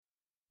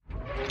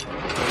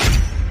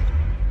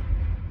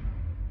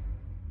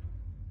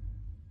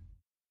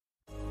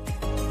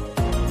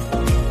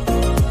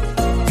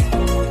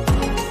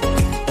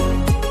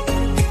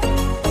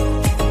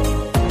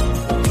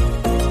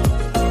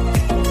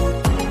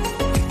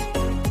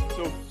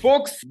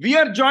Folks, we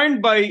are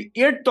joined by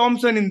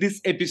Thompson in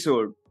this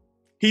episode.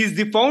 He is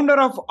the founder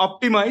of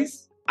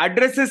Optimize,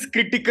 addresses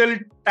critical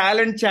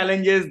talent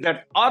challenges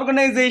that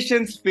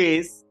organizations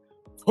face,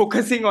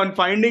 focusing on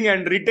finding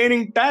and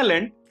retaining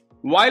talent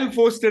while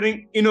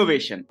fostering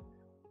innovation.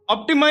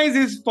 Optimize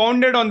is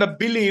founded on the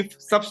belief,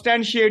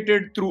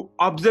 substantiated through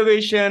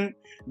observation,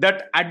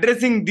 that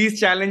addressing these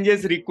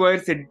challenges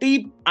requires a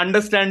deep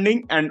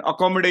understanding and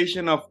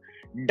accommodation of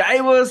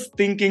diverse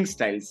thinking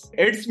styles.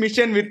 Its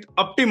mission with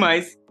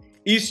Optimize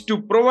is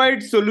to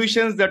provide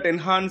solutions that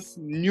enhance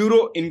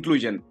neuro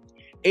inclusion,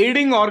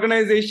 aiding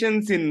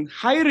organizations in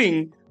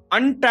hiring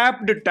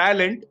untapped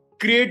talent,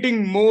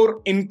 creating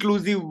more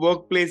inclusive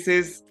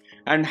workplaces,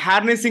 and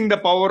harnessing the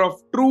power of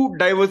true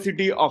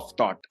diversity of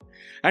thought.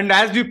 And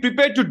as we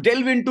prepare to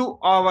delve into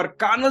our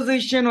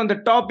conversation on the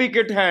topic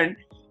at hand,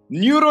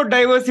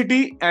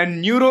 neurodiversity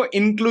and neuro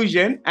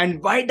inclusion,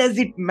 and why does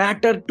it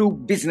matter to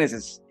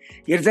businesses?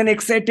 Here's an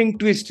exciting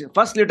twist.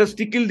 First, let us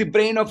tickle the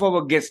brain of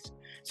our guest.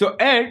 So,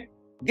 Ed,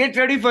 get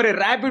ready for a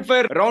rapid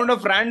fire round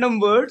of random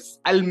words.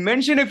 I'll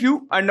mention a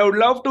few, and I would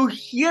love to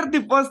hear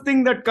the first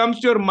thing that comes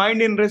to your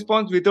mind in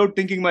response without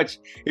thinking much.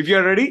 If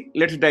you're ready,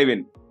 let's dive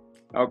in.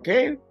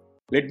 Okay,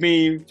 let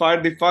me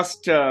fire the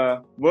first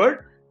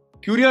word.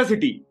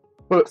 Curiosity.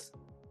 Books.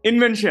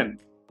 Invention.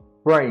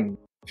 Brain.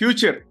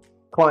 Future.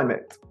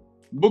 Climate.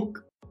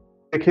 Book.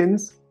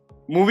 Dickens.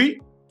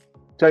 Movie.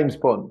 James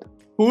Bond.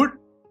 Food.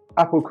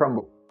 Apple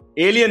crumble.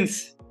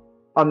 Aliens.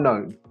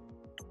 Unknown.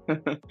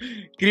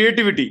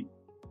 Creativity.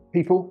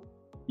 People.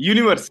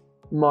 Universe.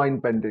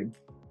 Mind bending.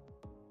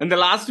 And the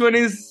last one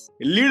is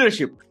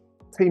leadership.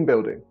 Team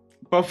building.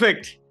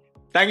 Perfect.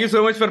 Thank you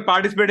so much for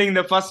participating in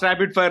the first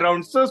rapid fire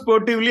round so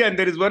sportively. And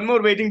there is one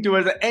more waiting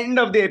towards the end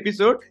of the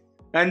episode.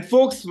 And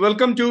folks,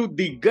 welcome to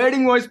the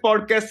Guiding Voice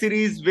podcast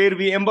series, where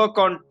we embark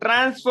on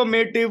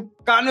transformative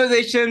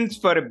conversations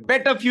for a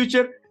better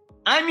future.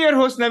 I'm your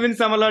host, Navin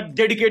Samala,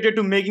 dedicated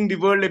to making the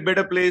world a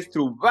better place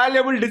through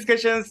valuable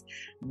discussions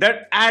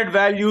that add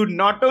value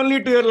not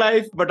only to your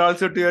life, but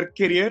also to your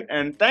career.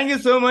 And thank you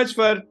so much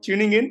for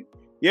tuning in.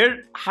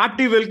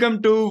 Hearty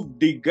welcome to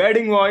the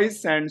Guiding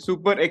Voice, and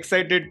super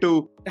excited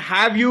to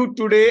have you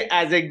today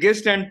as a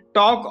guest and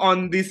talk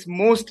on this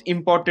most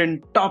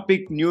important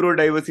topic,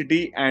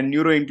 neurodiversity and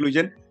neuro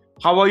inclusion.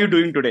 How are you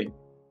doing today?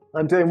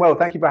 I'm doing well.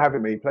 Thank you for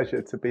having me.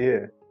 Pleasure to be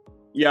here.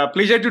 Yeah,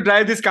 pleasure to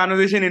drive this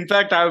conversation. In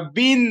fact, I've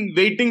been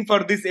waiting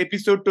for this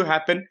episode to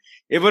happen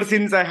ever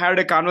since I had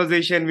a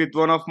conversation with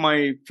one of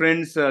my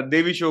friends,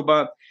 Devi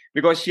Shobha,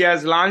 because she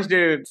has launched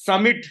a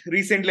summit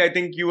recently. I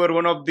think you were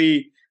one of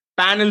the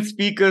panel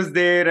speakers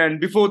there. And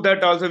before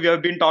that also, we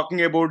have been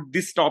talking about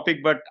this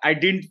topic, but I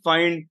didn't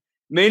find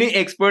many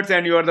experts,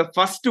 and you are the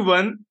first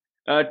one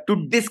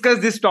to discuss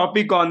this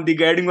topic on the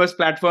Guiding Us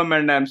platform.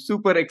 And I'm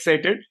super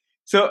excited.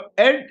 So,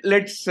 Ed,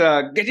 let's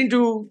get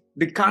into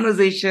the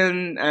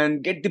conversation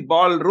and get the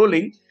ball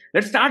rolling.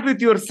 Let's start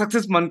with your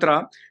success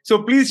mantra.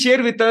 So, please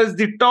share with us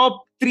the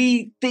top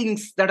 3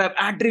 things that have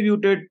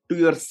attributed to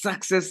your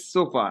success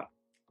so far.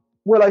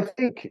 Well, I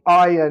think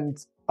I and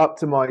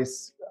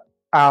Optimize,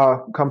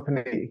 our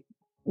company,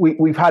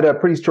 we've had a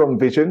pretty strong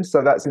vision.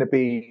 So that's going to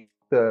be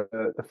the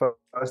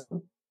first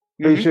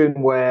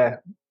vision,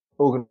 where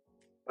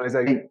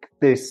organizations take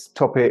this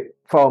topic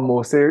far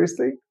more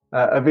seriously.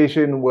 A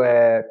vision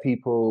where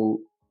people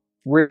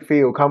really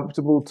feel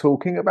comfortable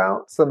talking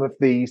about some of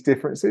these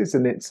differences,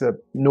 and it's a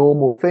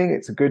normal thing.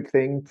 It's a good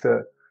thing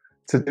to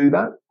do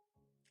that.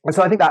 And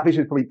so I think that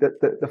vision is probably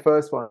the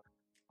first one.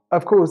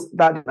 Of course,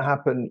 that didn't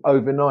happen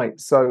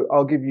overnight. So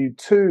I'll give you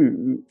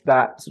 2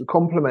 that sort of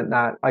complement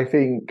that. I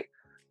think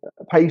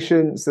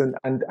patience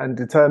and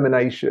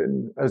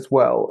determination as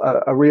well.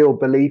 A real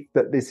belief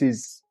that this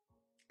is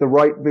the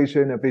right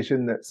vision, a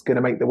vision that's going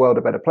to make the world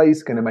a better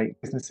place, going to make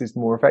businesses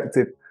more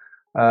effective.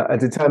 A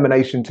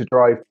determination to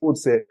drive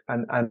towards it,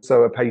 and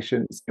so a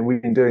patience. And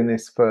we've been doing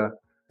this for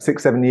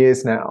 6-7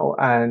 years now,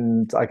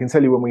 and I can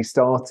tell you when we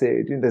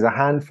started, there's a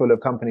handful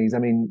of companies, I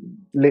mean,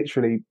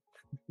 literally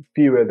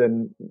fewer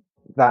than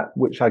that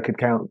which I could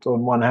count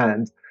on one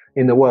hand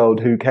in the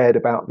world, who cared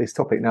about this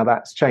topic. Now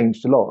that's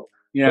changed a lot,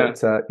 but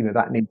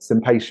that needs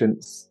some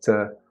patience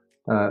to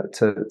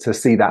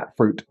see that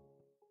fruit.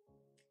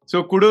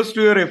 So kudos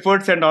to your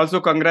efforts, and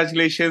also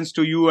congratulations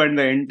to you and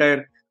the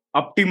entire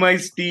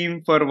Optimize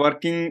team for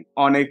working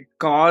on a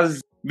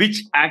cause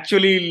which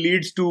actually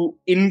leads to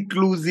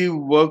inclusive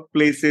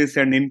workplaces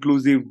and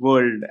inclusive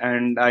world.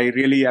 And I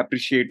really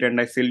appreciate and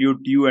I salute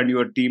you and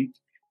your team.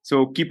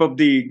 So keep up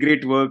the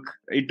great work.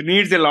 It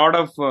needs a lot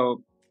of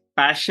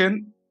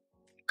passion,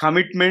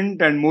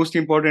 commitment, and most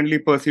importantly,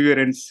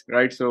 perseverance,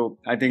 right? So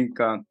I think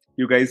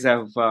you guys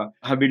have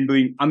been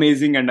doing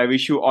amazing, and I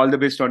wish you all the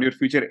best on your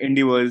future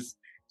endeavors.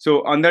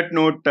 So on that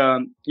note,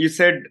 you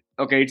said,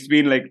 okay, it's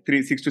been like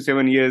 6 to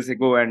 7 years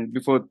ago. And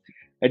before,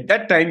 at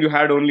that time, you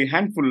had only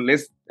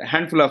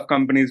handful of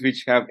companies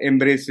which have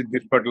embraced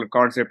this particular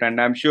concept.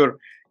 And I'm sure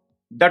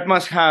that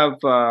must have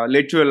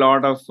led to a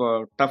lot of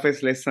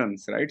toughest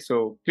lessons, right?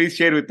 So please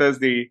share with us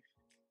the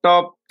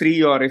top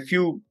 3 or a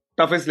few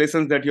toughest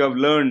lessons that you have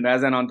learned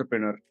as an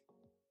entrepreneur.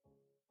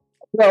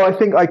 Well, I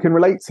think I can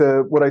relate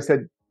to what I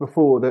said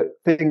before, that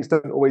things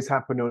don't always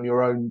happen on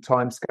your own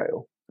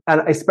timescale.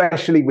 And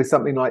especially with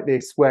something like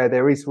this, where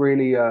there is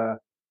really a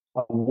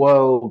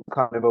world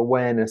kind of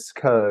awareness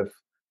curve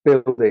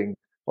building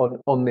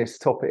on this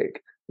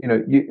topic.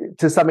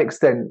 To some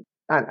extent,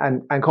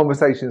 and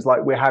conversations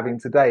like we're having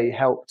today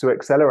help to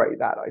accelerate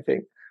that, I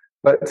think.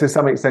 But to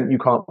some extent, you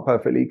can't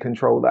perfectly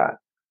control that.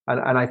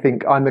 And I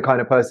think I'm the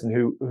kind of person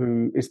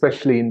who,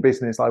 especially in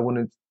business, I want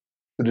to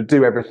sort of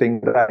do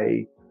everything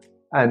today.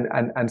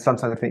 And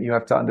sometimes I think you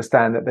have to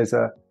understand that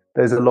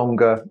there's a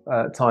longer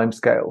time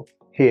scale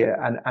here,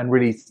 and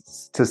really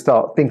to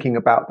start thinking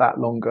about that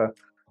longer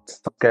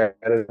scale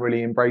and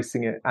really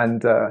embracing it.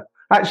 And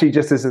actually,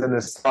 just as an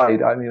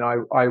aside, I mean,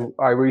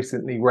 I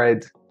recently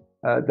read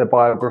the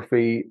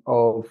biography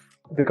of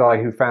the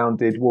guy who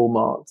founded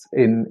Walmart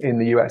in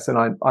the US, and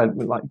I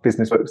like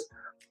business books,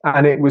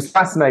 and it was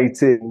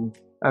fascinating.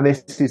 And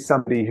this is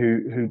somebody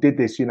who did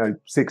this,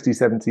 60,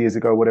 70 years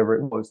ago, whatever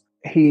it was.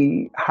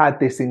 He had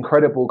this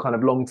incredible kind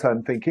of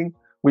long-term thinking,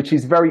 which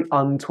is very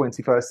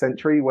un-21st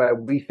century, where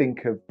we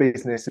think of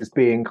business as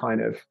being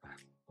kind of,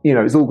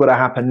 it's all got to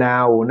happen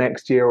now or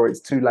next year or it's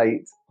too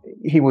late.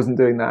 He wasn't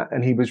doing that.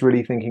 And he was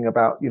really thinking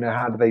about,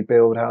 how do they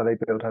build? How do they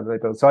build? How do they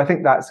build? So I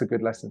think that's a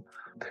good lesson.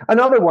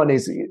 Another one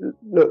is,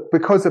 look,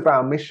 because of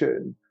our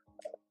mission,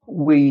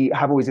 we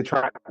have always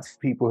attracted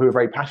people who are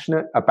very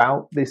passionate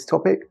about this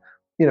topic.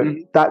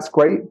 That's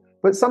great.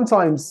 But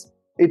sometimes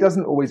it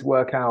doesn't always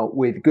work out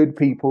with good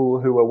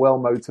people who are well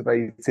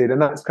motivated.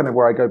 And that's kind of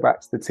where I go back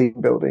to the team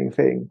building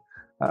thing.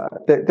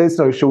 There's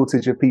no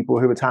shortage of people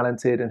who are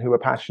talented and who are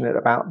passionate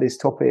about this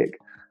topic.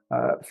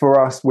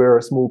 For us, we're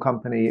a small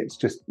company. It's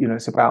just,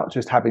 it's about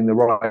just having the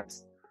right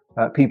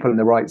people in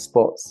the right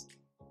spots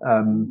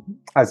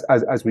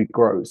as we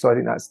grow. So I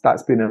think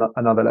that's been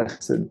another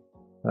lesson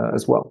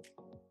as well.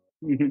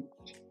 Mm-hmm.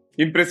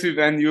 Impressive.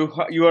 And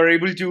you are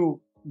able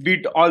to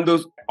beat all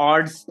those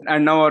odds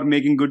and now are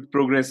making good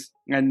progress.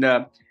 And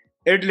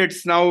Ed,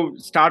 let's now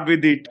start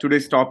with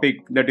today's topic,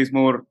 that is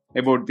more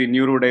about the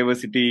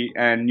neurodiversity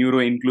and neuro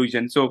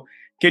inclusion. So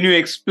can you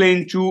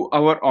explain to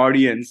our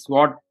audience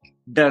what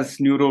does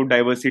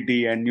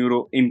neurodiversity and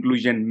neuro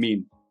inclusion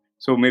mean?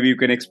 So maybe you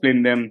can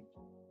explain them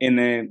in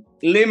a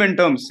layman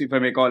terms, if I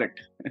may call it.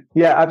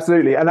 Yeah,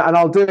 absolutely. And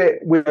I'll do it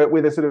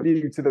with a sort of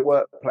view to the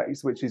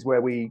workplace, which is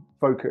where we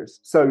focus.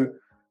 So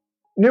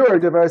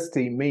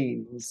neurodiversity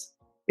means,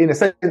 in a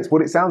sense,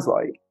 what it sounds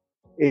like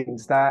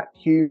is that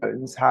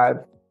humans have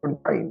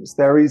different brains.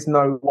 There is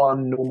no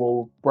one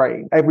normal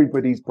brain.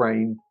 Everybody's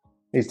brain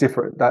is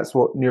different. That's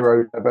what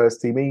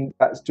neurodiversity means.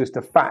 That's just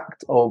a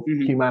fact of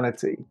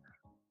humanity.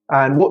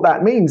 And what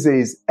that means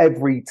is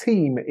every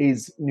team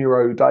is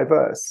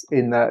neurodiverse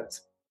in that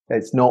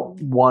it's not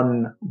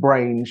one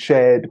brain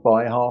shared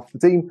by half the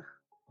team.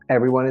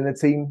 Everyone in the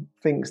team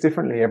thinks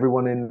differently.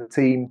 Everyone in the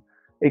team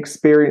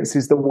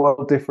experiences the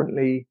world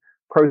differently,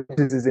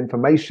 processes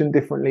information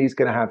differently, is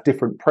going to have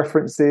different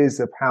preferences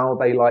of how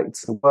they like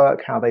to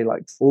work, how they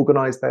like to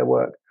organize their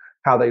work,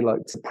 how they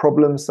like to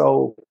problem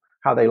solve,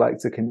 how they like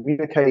to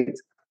communicate.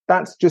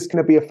 That's just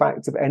going to be a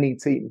fact of any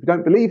team. If you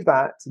don't believe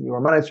that and you're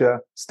a manager,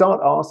 start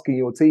asking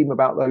your team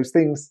about those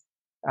things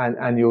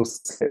and you'll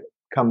see it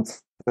come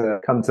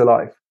to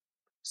life.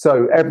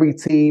 So every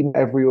team,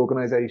 every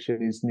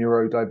organization is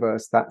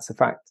neurodiverse. That's a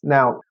fact.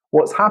 Now,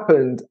 what's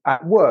happened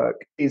at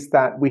work is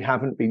that we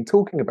haven't been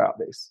talking about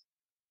this.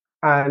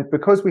 And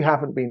because we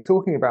haven't been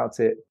talking about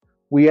it,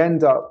 we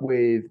end up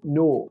with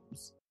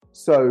norms.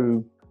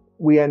 So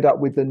we end up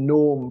with the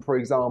norm, for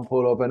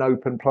example, of an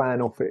open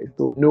plan office,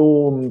 or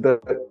norm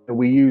that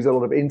we use a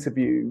lot of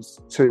interviews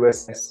to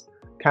assess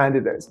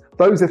candidates.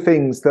 Those are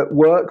things that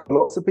work for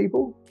lots of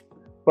people,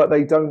 but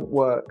they don't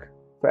work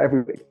for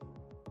everybody.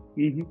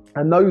 Mm-hmm.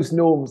 And those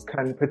norms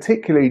can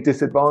particularly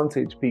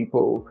disadvantage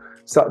people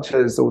such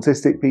as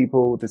autistic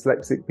people,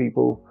 dyslexic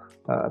people,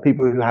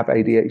 people who have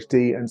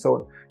ADHD and so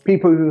on,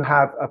 people who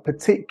have a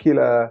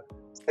particular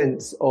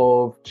sense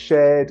of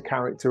shared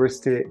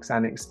characteristics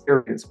and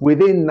experience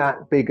within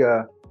that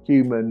bigger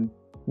human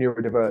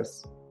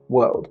neurodiverse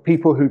world,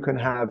 people who can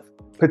have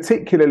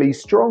particularly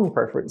strong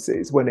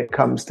preferences when it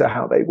comes to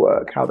how they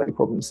work, how they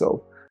problem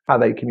solve, how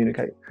they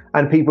communicate,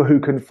 and people who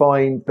can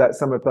find that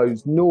some of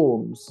those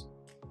norms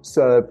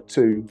serve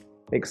to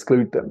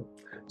exclude them.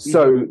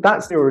 So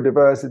that's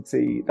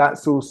neurodiversity.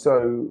 That's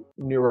also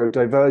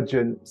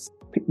neurodivergence.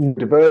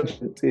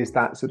 Divergent is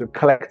that sort of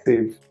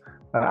collective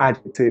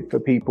adjective for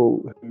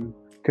people who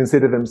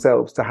consider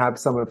themselves to have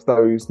some of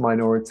those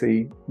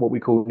minority, what we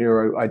call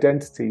neuro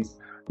identities.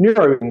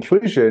 Neuro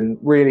inclusion,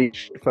 really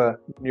for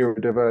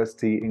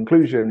neurodiversity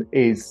inclusion,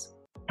 is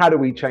how do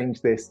we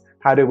change this?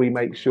 How do we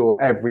make sure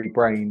every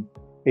brain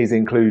is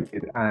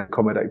included and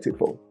accommodated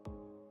for?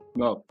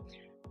 Wow.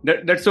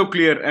 That's so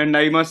clear. And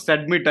I must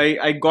admit,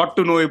 I got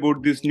to know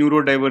about this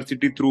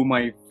neurodiversity through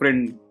my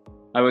friend.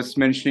 I was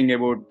mentioning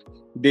about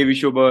Devi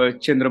Shobha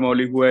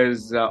Chandramouli, who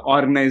has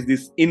organized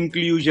this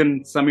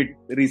inclusion summit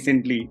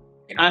recently.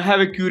 I have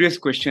a curious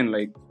question,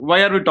 like,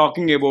 why are we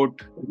talking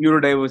about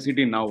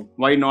neurodiversity now?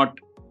 Why not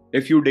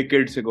a few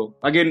decades ago?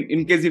 Again,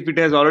 in case if it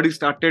has already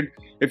started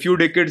a few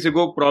decades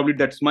ago, probably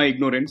that's my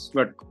ignorance,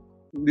 but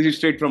this is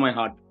straight from my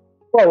heart.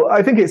 Well,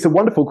 I think it's a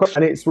wonderful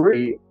question. It's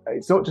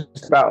not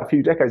just about a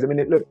few decades. I mean,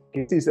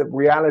 it is a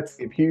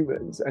reality of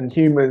humans, and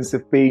humans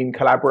have been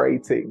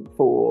collaborating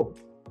for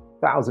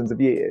thousands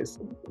of years.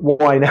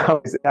 Why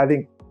now? I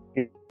think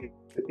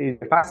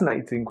it's a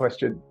fascinating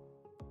question.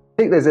 I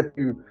think there's a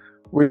few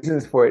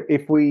reasons for it.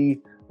 If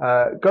we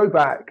go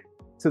back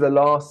to the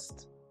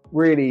last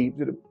really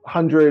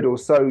 100 or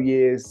so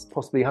years,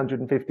 possibly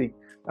 150,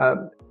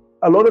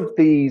 a lot of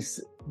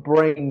these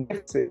brain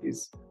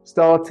differences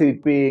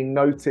started being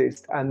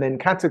noticed and then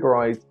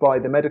categorized by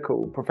the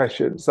medical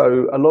profession.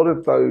 So a lot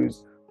of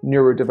those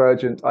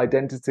neurodivergent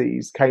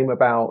identities came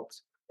about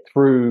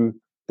through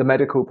the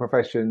medical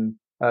profession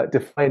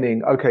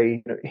defining,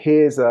 okay,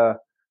 here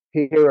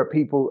are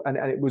people, and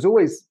it was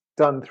always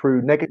done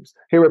through negatives.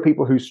 Here are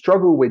people who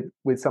struggle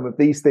with some of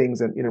these things,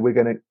 and we're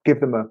going to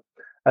give them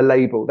a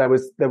label. There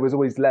was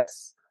always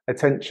less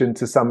attention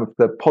to some of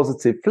the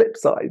positive flip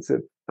sides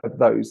of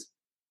those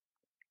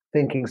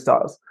thinking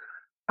styles.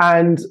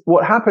 And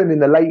what happened in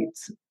the late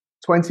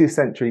 20th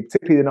century,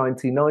 particularly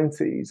the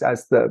 1990s,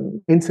 as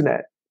the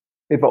internet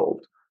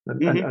evolved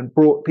and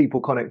brought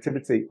people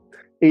connectivity,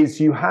 is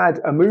you had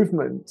a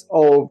movement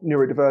of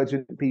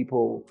neurodivergent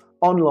people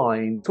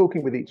online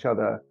talking with each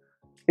other,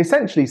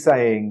 essentially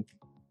saying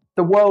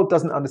the world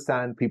doesn't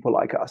understand people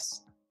like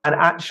us. And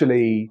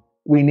actually,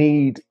 we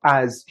need,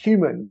 as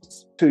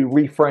humans, to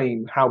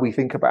reframe how we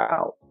think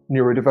about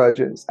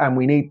neurodivergence, and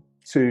we need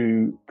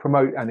to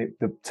promote, and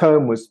the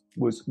term was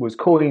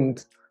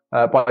coined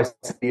by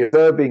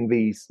observing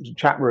these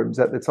chat rooms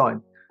at the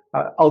time.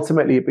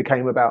 Ultimately, it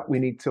became about we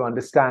need to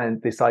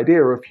understand this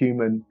idea of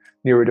human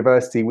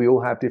neurodiversity. We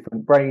all have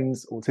different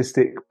brains,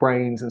 autistic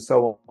brains, and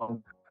so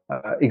on,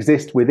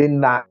 exist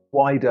within that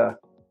wider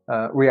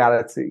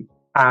reality.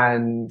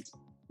 And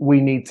we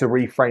need to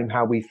reframe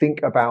how we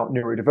think about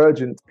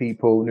neurodivergent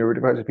people.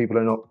 Neurodivergent people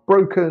are not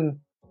broken.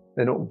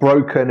 They're not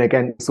broken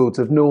against sort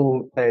of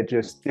norm. They're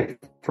just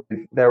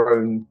different, their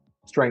own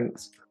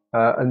strengths,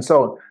 and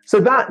so on. So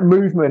that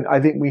movement, I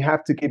think we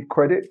have to give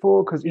credit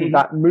for, because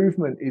that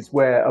movement is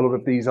where a lot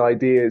of these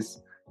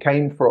ideas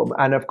came from.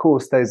 And of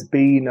course, there's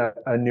been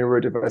a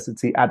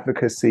neurodiversity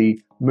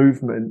advocacy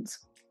movement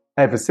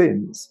ever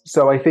since.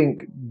 So I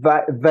think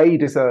that they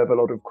deserve a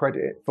lot of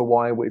credit for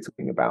why we're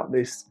talking about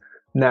this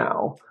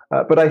now.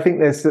 But I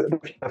think there's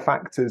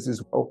factors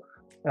as well.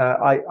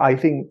 I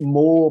think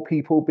more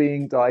people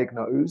being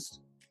diagnosed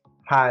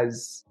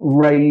has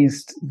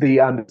raised the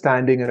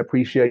understanding and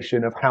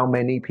appreciation of how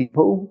many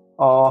people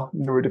are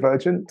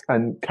neurodivergent,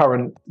 and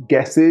current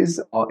guesses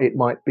are it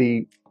might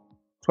be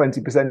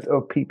 20%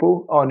 of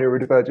people are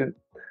neurodivergent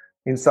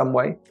in some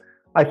way.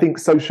 I think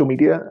social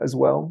media as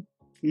well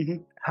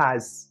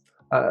has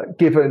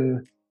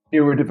given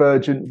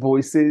neurodivergent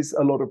voices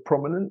a lot of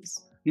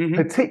prominence,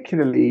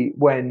 particularly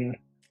when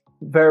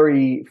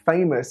very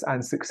famous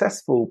and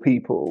successful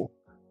people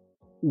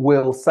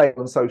will say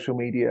on social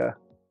media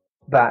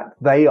that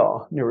they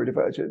are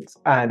neurodivergent.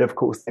 And of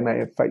course, they may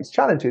have faced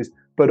challenges,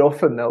 but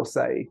often they'll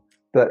say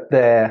that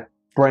their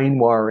brain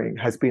wiring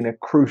has been a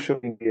crucial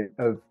ingredient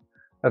of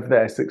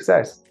their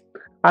success.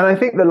 And I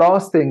think the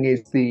last thing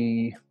is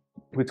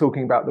we're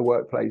talking about the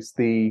workplace,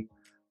 the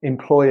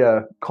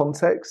employer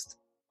context,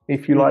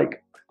 if you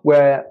like,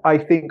 where I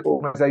think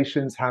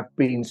organizations have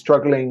been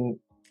struggling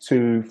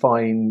to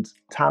find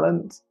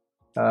talent.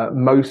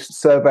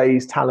 Most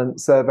talent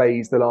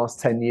surveys the last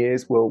 10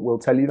 years will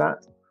tell you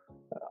that.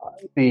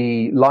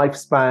 The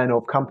lifespan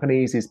of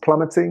companies is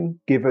plummeting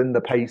given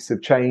the pace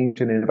of change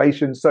and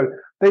innovation. So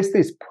there's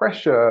this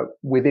pressure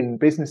within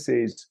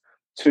businesses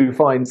to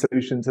find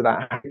solutions to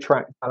that. How do we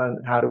attract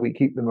talent? How do we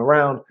keep them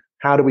around?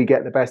 How do we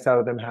get the best out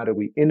of them? How do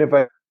we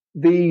innovate?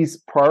 These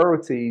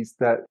priorities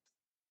that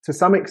to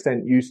some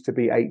extent used to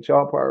be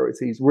HR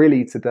priorities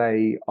really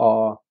today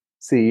are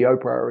CEO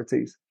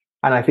priorities.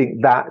 And I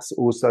think that's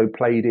also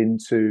played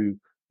into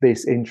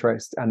this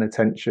interest and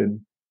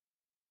attention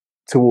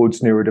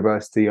towards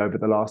neurodiversity over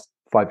the last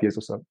 5 years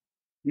or so.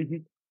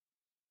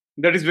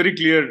 That is very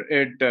clear,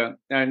 Ed.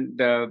 And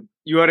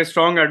you are a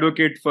strong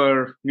advocate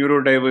for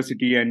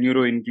neurodiversity and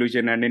neuro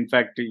inclusion. And in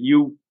fact,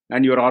 you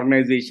and your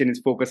organization is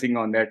focusing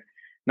on that.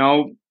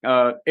 Now,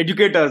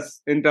 educate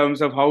us in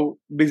terms of how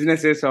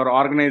businesses or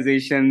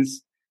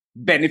organizations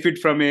benefit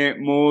from a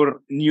more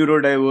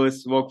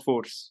neurodiverse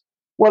workforce.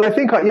 Well, I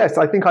think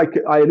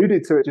I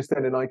alluded to it just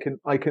then, and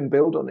I can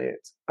build on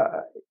it.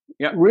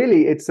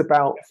 Really, it's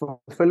about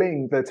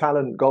fulfilling the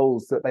talent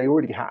goals that they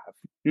already have.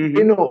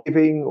 You're not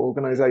giving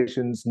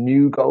organizations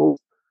new goals.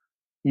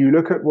 You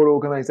look at what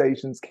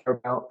organizations care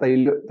about.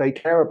 They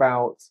care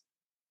about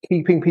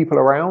keeping people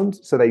around,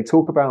 so they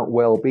talk about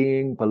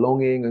well-being,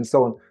 belonging, and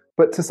so on.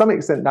 But to some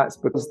extent, that's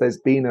because there's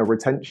been a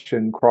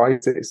retention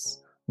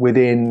crisis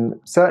within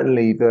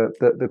certainly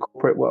the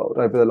corporate world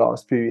over the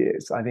last few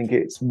years. I think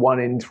it's 1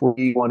 in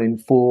 3, 1 in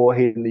 4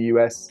 here in the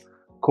US.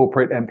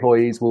 Corporate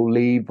employees will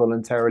leave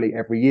voluntarily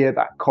every year.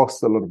 That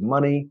costs a lot of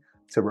money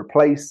to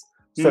replace.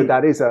 So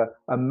that is a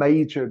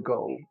major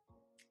goal.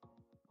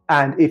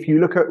 And if you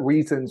look at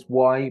reasons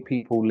why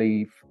people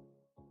leave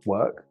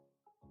work,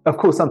 of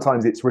course,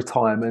 sometimes it's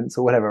retirement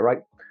or whatever,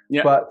 right?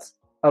 Yeah. But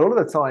a lot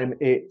of the time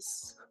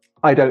it's,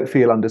 I don't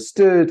feel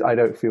understood. I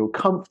don't feel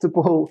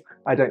comfortable.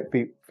 I don't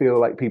feel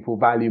like people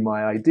value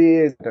my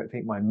ideas. I don't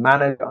think my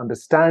manager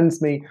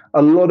understands me.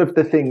 A lot of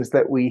the things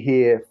that we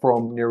hear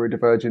from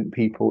neurodivergent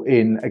people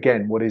in,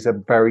 again, what is a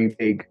very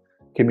big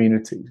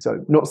community.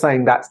 So not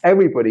saying that's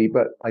everybody,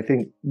 but I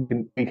think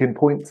we can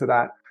point to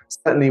that.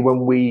 Certainly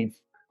when we've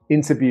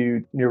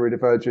interviewed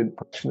neurodivergent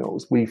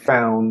professionals, we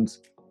found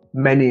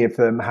many of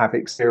them have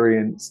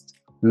experienced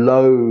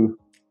low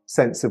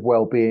sense of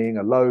well-being,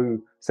 a low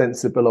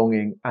sense of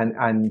belonging,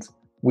 and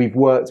we've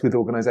worked with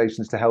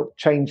organizations to help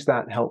change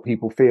that, help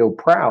people feel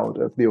proud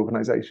of the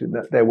organization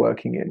that they're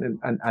working in,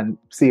 and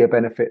see a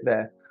benefit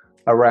there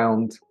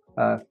around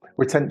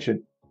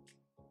retention.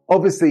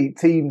 Obviously,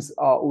 teams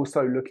are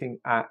also looking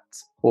at,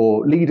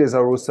 or leaders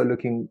are also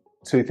looking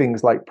to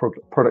things like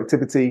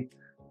productivity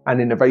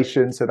and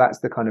innovation. So that's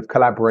the kind of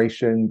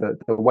collaboration,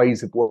 the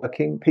ways of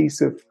working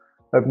piece of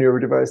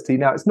neurodiversity.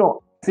 Now, it's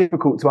not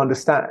difficult to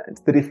understand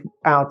that if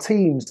our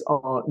teams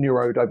are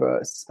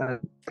neurodiverse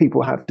and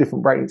people have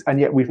different brains, and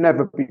yet we've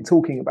never been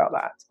talking about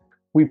that,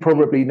 we've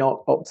probably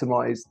not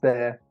optimized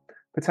their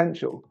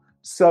potential.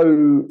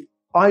 So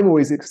I'm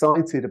always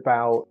excited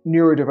about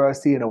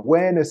neurodiversity and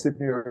awareness of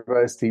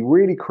neurodiversity,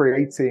 really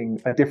creating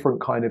a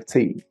different kind of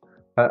team.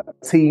 A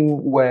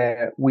team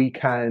where we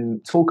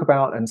can talk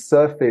about and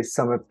surface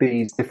some of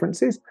these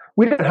differences.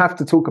 We don't have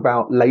to talk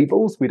about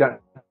labels. We don't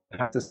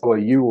have to say, are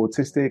you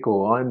autistic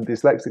or I'm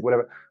dyslexic,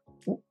 whatever.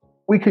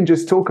 We can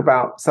just talk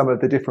about some of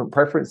the different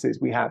preferences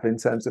we have in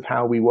terms of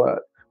how we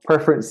work,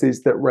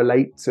 preferences that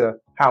relate to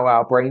how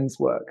our brains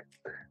work.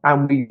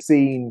 And we've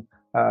seen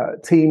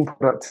team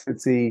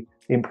productivity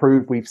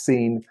improve. We've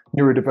seen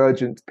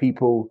neurodivergent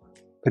people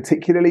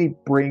particularly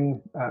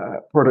bring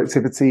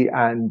productivity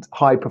and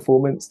high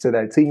performance to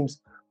their teams.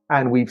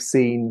 And we've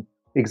seen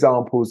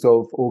examples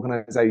of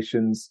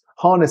organizations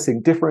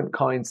harnessing different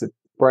kinds of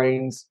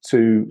brains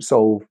to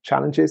solve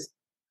challenges.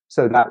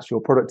 So that's your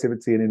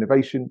productivity and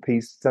innovation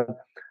piece.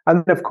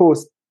 And then, of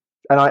course,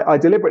 and I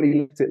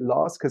deliberately left it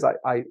last because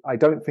I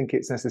don't think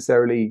it's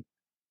necessarily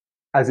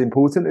as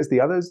important as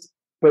the others,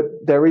 but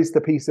there is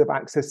the piece of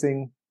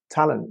accessing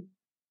talent.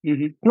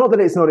 Mm-hmm. Not that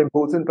it's not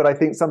important, but I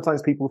think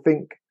sometimes people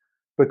think,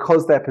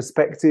 because their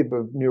perspective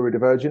of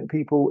neurodivergent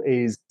people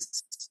is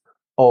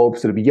of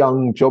sort of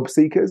young job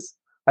seekers,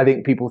 I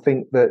think people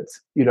think that,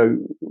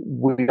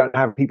 we don't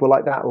have people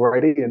like that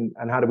already, and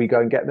how do we go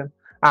and get them?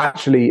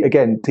 Actually,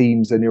 again,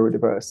 teams are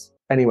neurodiverse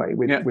anyway,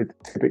 with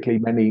typically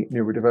many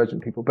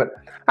neurodivergent people. But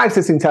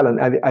accessing talent,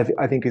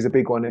 I think, is a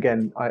big one.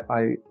 Again,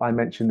 I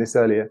mentioned this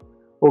earlier.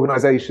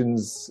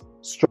 Organizations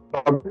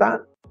struggle with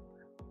that.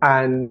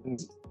 And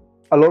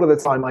a lot of the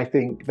time, I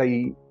think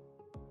they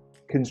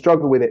can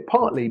struggle with it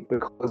partly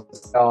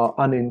because they are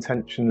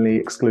unintentionally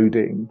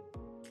excluding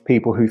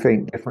people who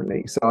think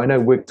differently. So I know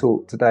we've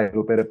talked today a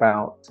little bit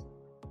about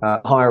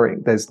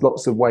hiring. There's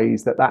lots of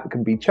ways that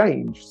can be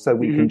changed, so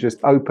we can just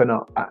open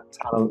up that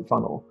talent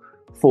funnel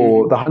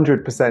for the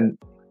 100%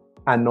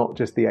 and not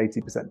just the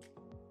 80%.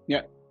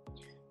 Yeah.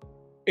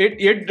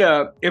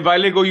 A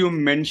while ago, you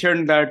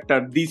mentioned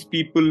that these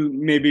people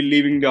may be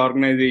leaving the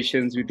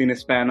organizations within a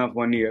span of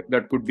 1 year.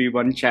 That could be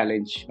one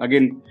challenge.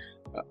 Again,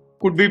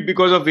 could be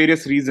because of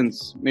various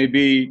reasons.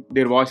 Maybe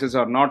their voices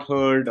are not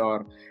heard,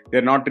 or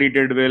they're not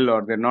treated well,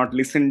 or they're not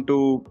listened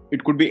to.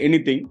 It could be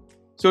anything.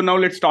 So now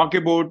let's talk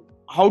about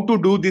how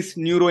to do this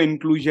neuro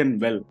inclusion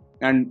well,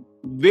 and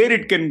where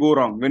it can go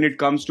wrong when it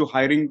comes to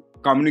hiring,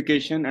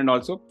 communication, and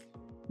also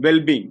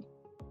well-being.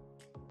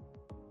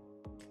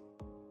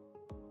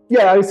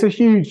 Yeah, it's a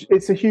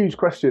huge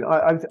question.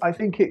 I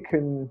think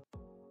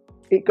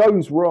it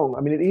goes wrong.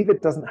 I mean, it either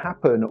doesn't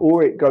happen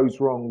or it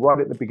goes wrong right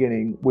at the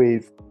beginning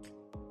with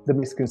the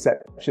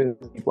misconceptions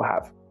people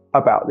have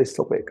about this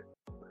topic.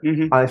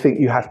 Mm-hmm. I think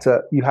you have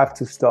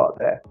to start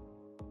there.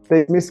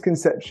 There's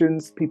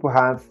misconceptions people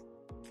have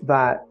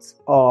that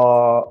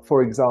are,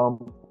 for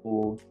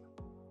example,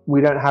 we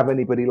don't have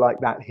anybody like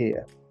that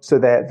here. So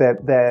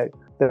their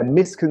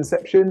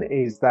misconception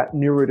is that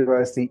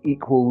neurodiversity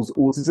equals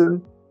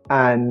autism,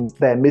 and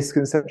their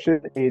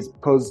misconception is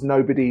because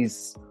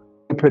nobody's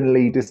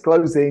openly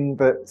disclosing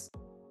that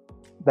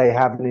they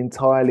have an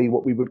entirely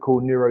what we would call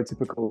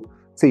neurotypical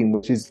team,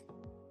 which is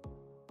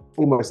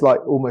almost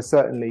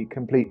certainly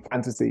complete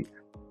fantasy.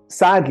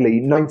 Sadly,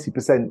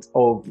 90%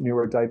 of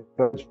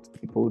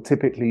neurodivergent people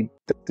typically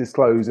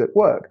disclose at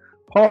work,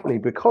 partly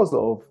because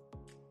of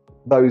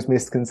those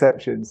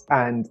misconceptions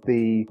and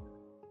the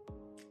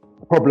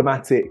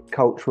problematic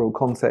cultural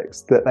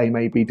context that they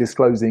may be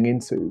disclosing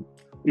into.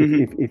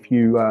 Mm-hmm. If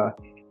you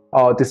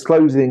are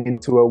disclosing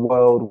into a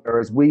world,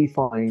 whereas we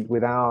find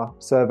with our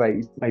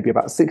surveys, maybe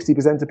about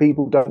 60% of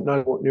people don't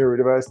know what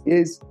neurodiversity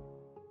is,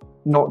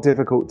 not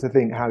difficult to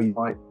think how you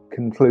might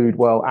conclude,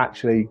 well,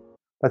 actually,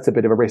 that's a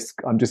bit of a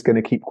risk. I'm just going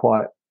to keep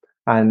quiet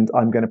and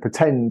I'm going to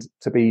pretend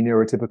to be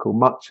neurotypical,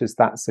 much as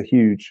that's a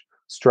huge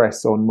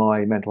stress on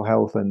my mental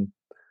health and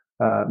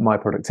my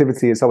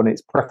productivity and so on.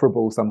 It's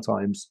preferable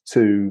sometimes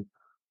to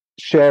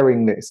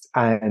sharing this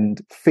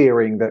and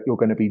fearing that you're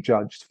going to be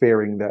judged,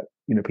 fearing that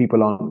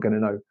people aren't going to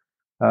know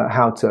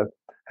how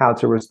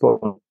to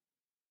respond.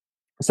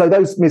 So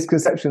those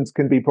misconceptions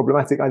can be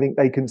problematic. I think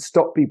they can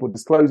stop people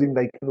disclosing.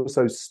 They can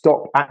also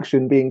stop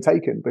action being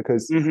taken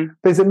because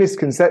there's a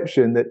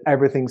misconception that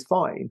everything's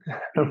fine,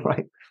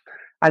 right?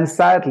 And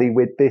sadly,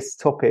 with this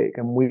topic,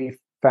 and we've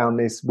found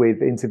this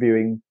with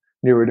interviewing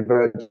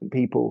neurodivergent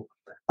people,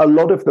 a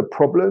lot of the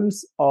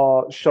problems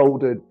are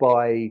shouldered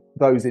by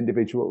those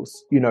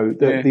individuals.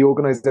 The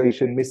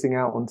organization missing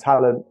out on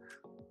talent.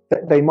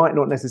 They might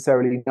not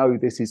necessarily know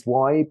this is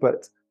why,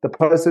 but the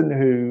person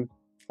who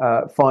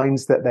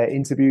finds that they're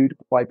interviewed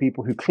by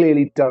people who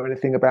clearly don't know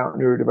anything about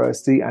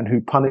neurodiversity and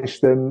who punish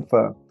them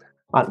for,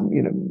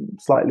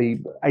 slightly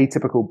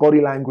atypical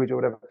body language or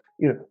whatever,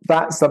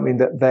 that's something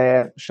that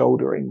they're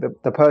shouldering.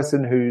 The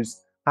person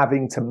who's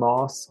having to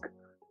mask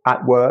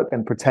at work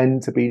and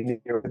pretend to be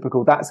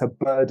neurotypical, that's a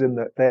burden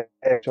that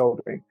they're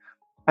shouldering.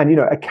 And,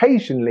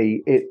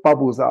 occasionally it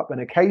bubbles up,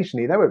 and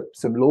occasionally there were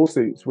some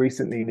lawsuits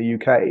recently in the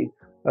UK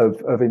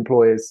of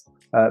employers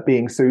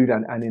being sued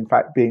and in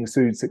fact being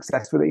sued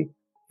successfully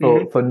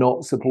for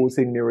not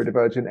supporting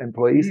neurodivergent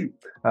employees.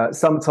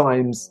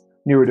 Sometimes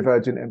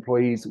neurodivergent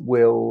employees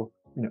will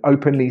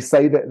openly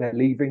say that they're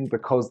leaving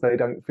because they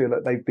don't feel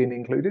that they've been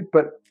included.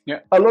 But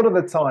a lot of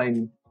the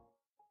time,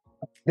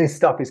 this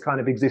stuff is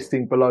kind of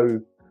existing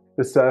below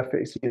the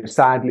surface,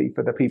 sadly,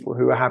 for the people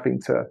who are having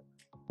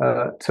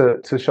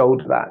to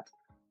shoulder that.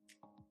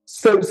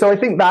 So I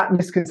think that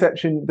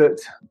misconception that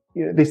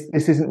this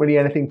isn't really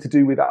anything to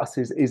do with us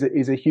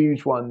is a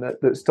huge one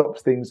that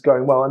stops things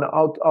going well. And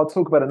I'll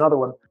talk about another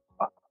one.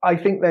 I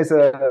think there's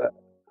a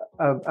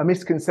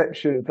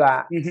misconception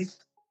that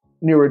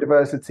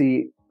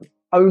neurodiversity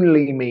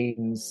only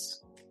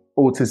means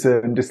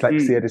autism,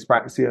 dyslexia,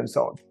 dyspraxia, and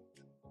so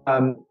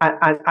on.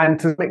 And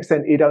to some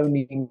extent, it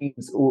only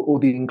means, or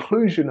the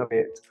inclusion of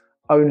it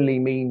only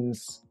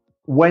means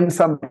when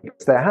somebody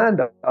puts their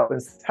hand up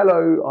and says,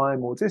 "Hello,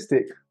 I'm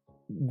autistic."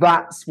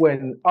 That's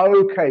when,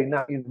 okay,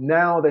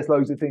 now there's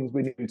loads of things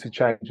we need to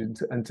change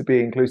and to be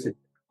inclusive.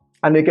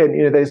 And again,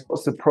 there's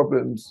lots of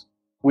problems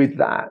with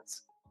that.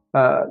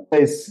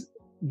 There's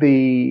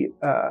the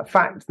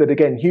fact that,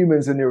 again,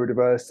 humans are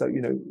neurodiverse. So,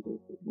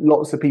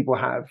 lots of people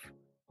have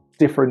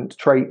different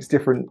traits,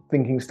 different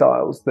thinking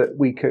styles that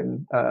we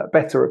can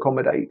better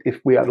accommodate if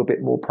we are a little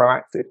bit more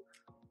proactive.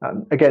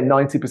 Again,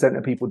 90%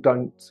 of people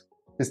don't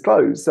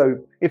disclose. So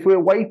if we're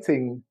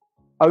waiting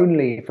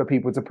only for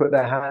people to put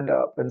their hand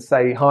up and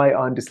say, "Hi,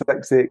 I'm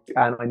dyslexic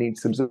and I need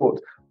some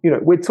support,"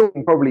 we're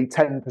talking probably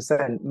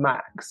 10%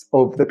 max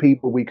of the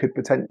people we could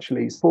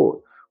potentially support.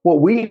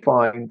 What we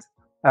find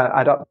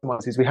at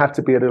Optimize is we have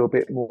to be a little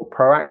bit more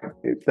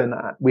proactive than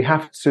that. We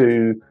have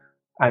to,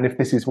 and if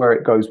this is where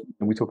it goes,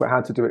 and we talk about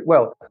how to do it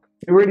well,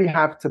 we really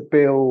have to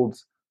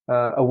build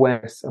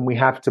awareness, and we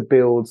have to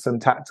build some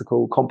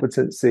tactical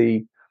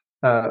competency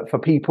for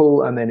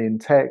people, and then in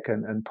tech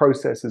and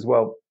process as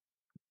well,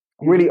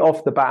 really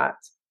off the bat.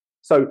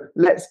 So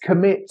let's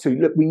commit to,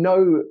 look, we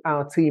know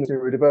our team is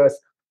neurodiverse.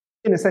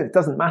 In a sense, it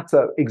doesn't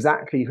matter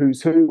exactly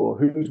who's who or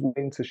who's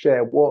willing to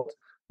share what.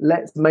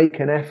 Let's make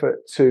an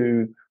effort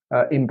to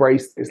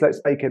embrace this. Let's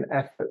make an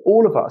effort,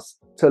 all of us,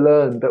 to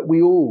learn that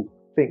we all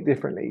think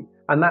differently.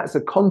 And that's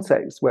a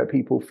context where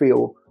people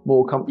feel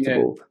more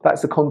comfortable. Yeah.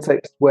 That's a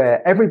context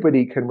where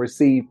everybody can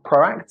receive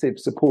proactive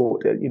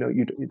support.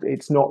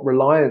 It's not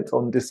reliant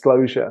on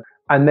disclosure.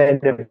 And then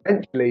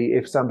eventually,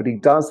 if somebody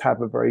does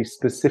have a very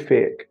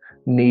specific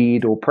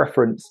need or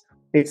preference,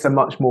 it's a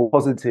much more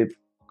positive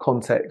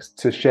context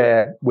to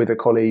share with a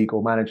colleague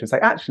or manager and say,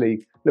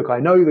 "Actually, look, I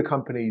know the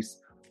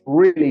company's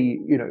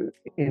really,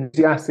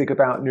 enthusiastic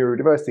about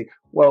neurodiversity.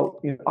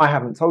 Well, I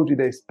haven't told you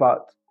this,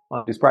 but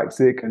I'm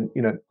dyspraxic, and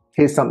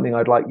here's something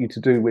I'd like you to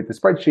do with the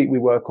spreadsheet we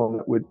work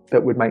on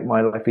that would make my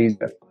life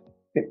easier."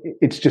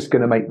 It's just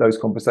going to make those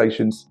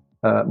conversations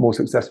more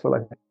successful, I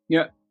think.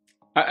 Yeah.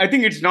 I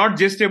think it's not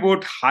just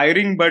about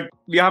hiring, but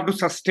we have to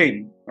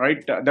sustain,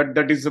 right?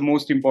 That is the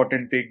most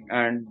important thing.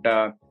 And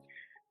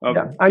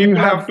and you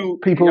have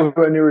people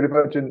who are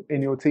neurodivergent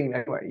in your team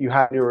anyway. You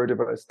have a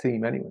neurodiverse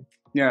team anyway.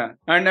 Yeah.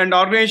 And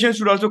organizations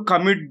should also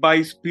commit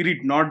by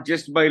spirit, not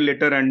just by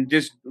letter, and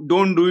just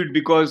don't do it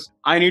because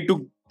I need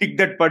to tick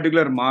that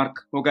particular mark.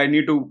 Okay, I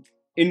need to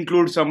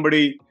include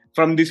somebody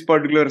from this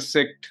particular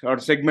sect or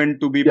segment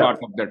to be part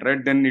of that,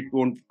 right? Then it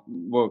won't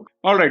work.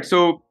 All right.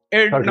 So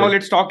Ed, now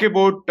let's talk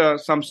about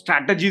some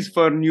strategies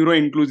for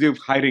neuro-inclusive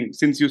hiring,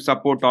 since you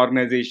support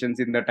organizations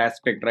in that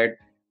aspect, right?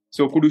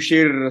 So could you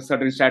share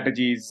certain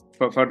strategies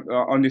for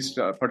on this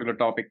particular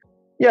topic?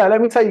 Yeah,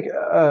 let me take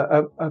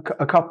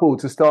a couple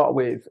to start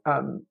with.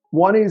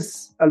 One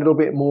is a little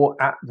bit more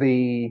at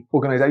the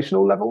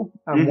organizational level,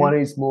 and one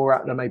is more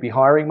at the maybe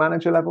hiring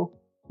manager level.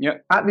 Yeah.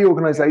 At the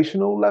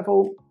organizational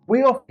level,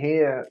 we often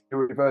hear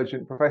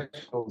neurodivergent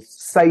professionals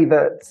say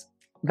that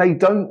they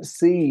don't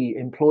see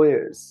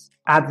employers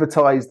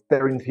advertise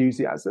their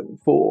enthusiasm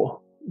for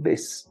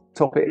this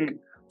topic.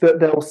 that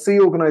they'll see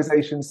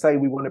organizations say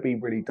we want to be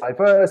really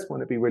diverse,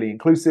 want to be really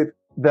inclusive.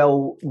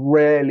 They'll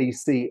rarely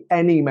see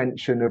any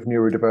mention of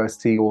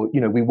neurodiversity or,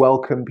 we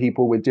welcome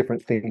people with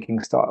different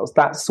thinking styles,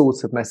 that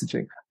sort of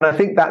messaging. And I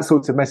think that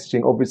sort of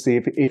messaging, obviously,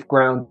 if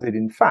grounded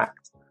in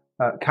fact,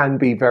 can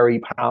be very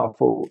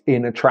powerful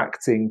in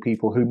attracting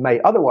people who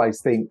may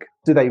otherwise think,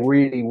 do they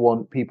really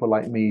want people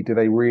like me? Do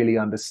they really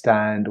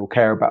understand or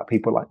care about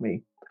people like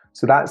me?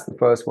 So that's the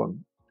first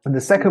one. And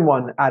the second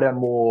one, at a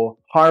more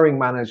hiring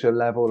manager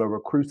level or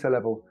recruiter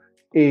level,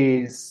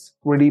 is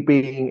really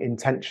being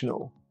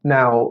intentional.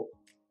 Now,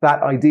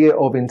 that idea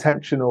of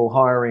intentional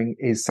hiring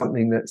is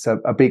something that's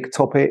a big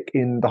topic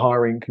in the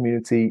hiring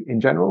community in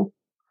general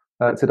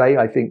today.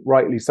 I think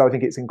rightly so. I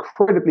think it's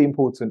incredibly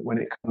important when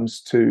it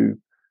comes to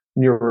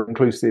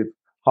neuro-inclusive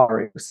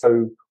hiring.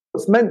 So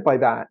what's meant by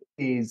that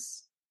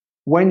is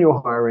when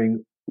you're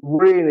hiring,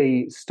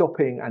 really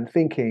stopping and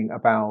thinking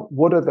about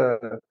what are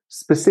the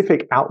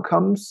specific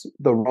outcomes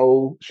the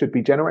role should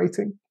be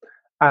generating,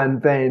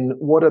 and then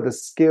what are the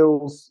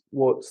skills,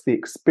 what's the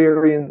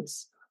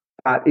experience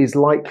that is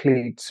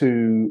likely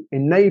to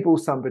enable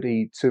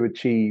somebody to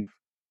achieve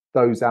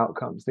those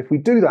outcomes. If we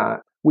do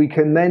that, we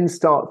can then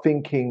start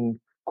thinking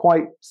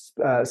quite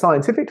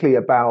scientifically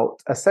about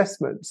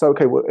assessment. So,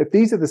 okay, well, if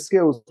these are the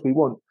skills we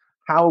want,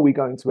 how are we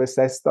going to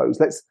assess those?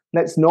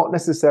 Let's not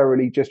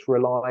necessarily just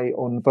rely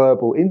on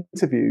verbal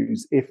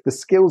interviews if the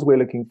skills we're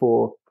looking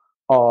for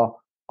are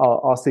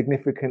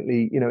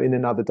significantly, in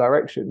another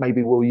direction.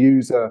 Maybe we'll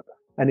use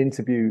an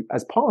interview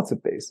as part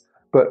of this,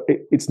 but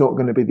it's not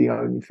going to be the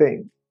only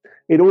thing.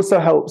 It also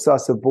helps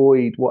us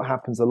avoid what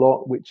happens a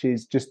lot, which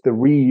is just the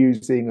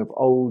reusing of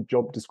old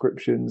job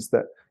descriptions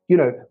that,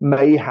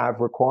 may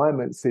have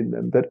requirements in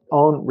them that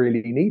aren't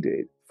really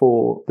needed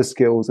for the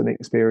skills and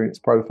experience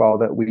profile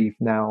that we've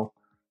now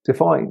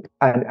defined.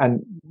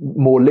 And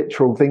more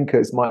literal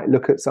thinkers might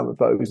look at some of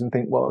those and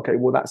think, well, okay,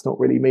 well, that's not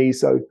really me,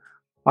 so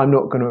I'm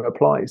not going to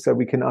apply. So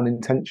we can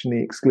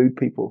unintentionally exclude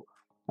people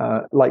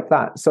like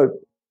that. So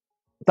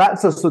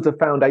that's a sort of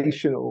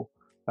foundational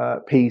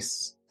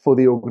piece for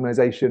the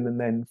organization and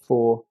then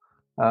for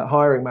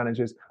hiring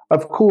managers.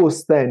 Of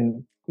course,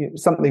 then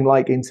something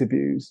like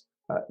interviews,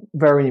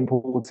 very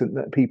important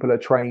that people are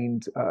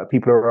trained,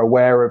 people are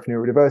aware of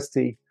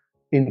neurodiversity.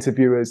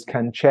 Interviewers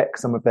can check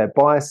some of their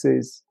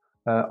biases,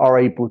 are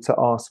able to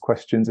ask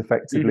questions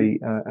effectively,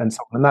 and so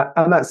on.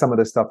 And that's some of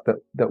the stuff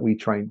that we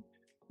train.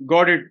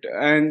 Got it.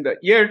 And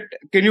yet,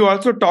 can you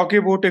also talk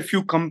about a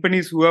few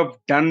companies who have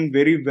done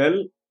very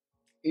well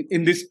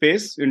in this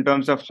space in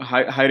terms of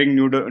hiring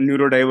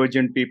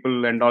neurodivergent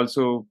people and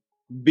also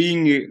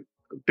being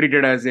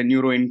treated as a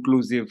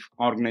neuro-inclusive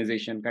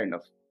organization, kind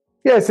of?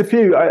 Yes, a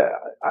few.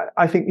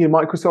 I think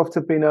Microsoft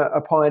have been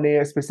a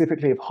pioneer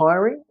specifically of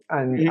hiring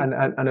and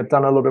have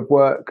done a lot of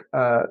work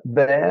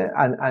there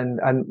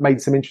and made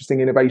some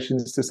interesting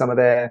innovations to some of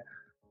their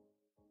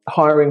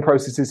hiring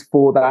processes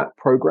for that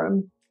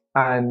program.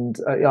 And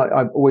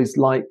I always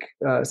like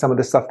some of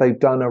the stuff they've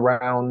done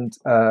around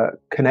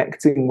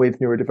connecting with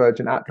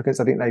neurodivergent applicants.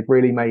 I think they've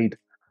really made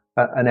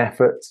an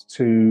effort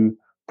to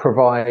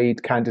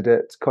provide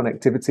candidate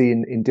connectivity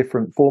in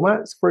different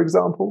formats, for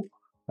example.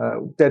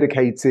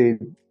 Dedicated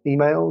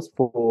emails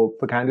for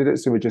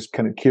candidates who are just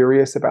kind of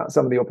curious about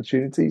some of the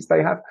opportunities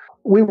they have.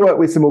 We work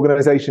with some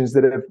organizations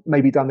that have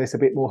maybe done this a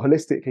bit more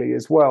holistically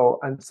as well.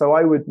 And so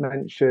I would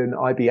mention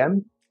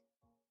IBM.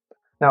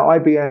 Now,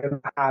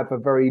 IBM have a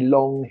very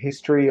long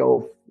history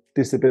of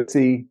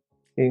disability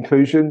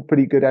inclusion,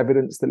 pretty good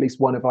evidence that at least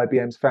one of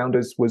IBM's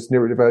founders was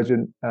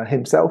neurodivergent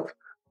himself.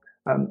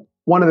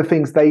 One of the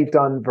things they've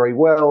done very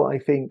well, I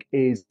think,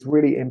 is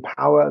really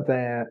empower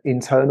their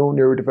internal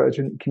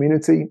neurodivergent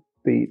community.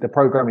 The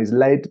program is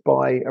led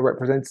by a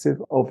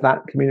representative of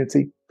that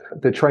community.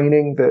 The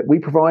training that we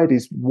provide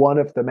is one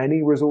of the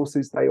many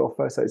resources they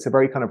offer. So it's a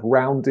very kind of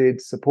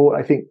rounded support.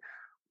 I think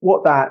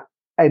what that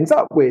ends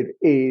up with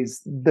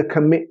is the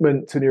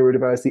commitment to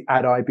neurodiversity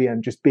at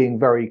IBM just being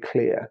very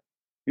clear.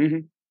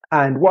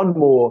 And one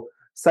more,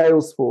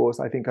 Salesforce,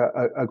 I think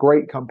a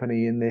great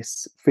company in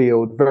this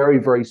field, very,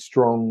 very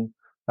strong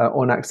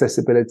on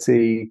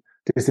accessibility,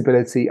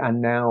 disability,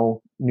 and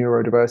now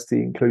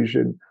neurodiversity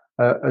inclusion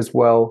as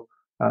well.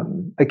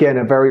 Again,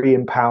 a very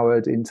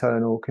empowered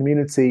internal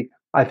community.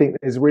 I think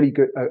there's really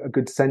a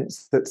good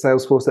sense that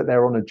Salesforce, that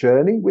they're on a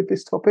journey with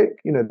this topic,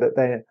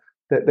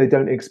 that they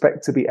don't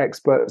expect to be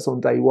experts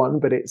on day one,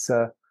 but it's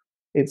a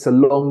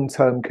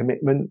long-term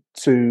commitment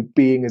to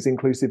being as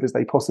inclusive as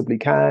they possibly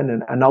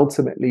can and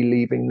ultimately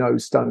leaving no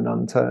stone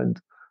unturned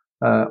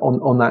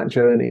on that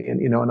journey.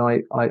 And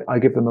I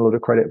give them a lot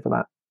of credit for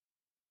that.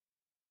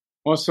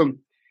 Awesome.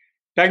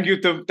 Thank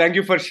you. Thank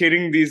you for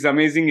sharing these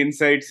amazing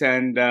insights.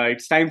 And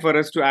it's time for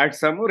us to add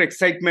some more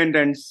excitement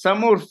and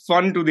some more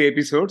fun to the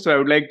episode. So I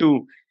would like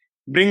to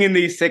bring in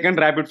the second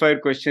rapid fire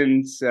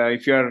questions.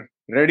 If you are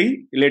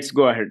ready, let's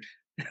go ahead.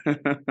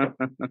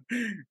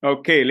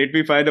 Okay, let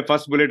me fire the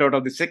first bullet out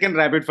of the second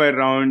rapid fire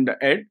round.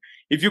 Ed,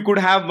 if you could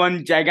have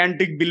one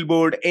gigantic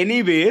billboard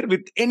anywhere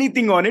with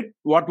anything on it,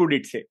 what would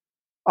it say?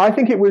 I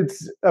think it would,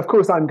 of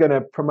course, I'm going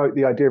to promote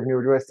the idea of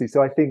neurodiversity.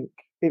 So I think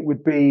it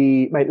would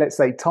be, let's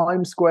say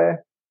Times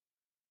Square,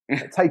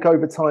 take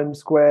over Times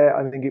Square.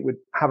 I think it would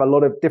have a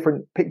lot of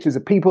different pictures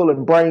of people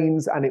and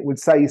brains, and it would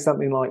say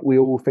something like, we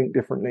all think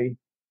differently.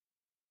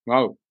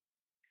 Wow.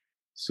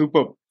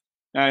 Superb.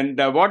 And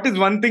what is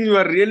one thing you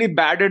are really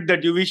bad at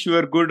that you wish you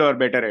were good or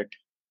better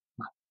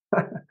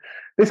at?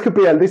 This could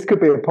be a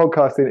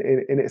podcast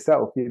in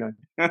itself, you know,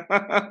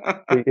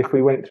 if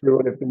we went through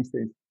all of these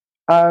things.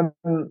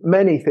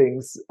 Many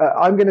things.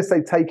 I'm going to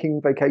say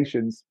taking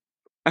vacations.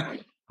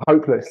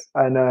 Hopeless,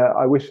 and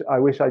I wish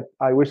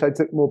I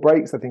took more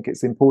breaks. I think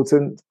it's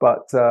important,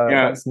 but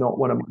that's not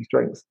one of my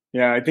strengths.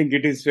 Yeah, I think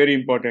it is very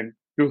important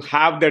to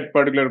have that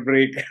particular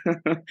break.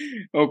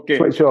 Okay,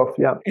 switch off.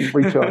 Yeah,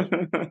 recharge.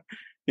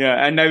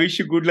 Yeah, and I wish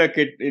you good luck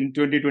in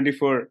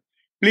 2024.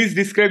 Please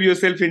describe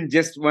yourself in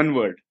just one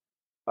word.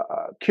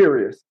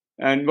 Curious.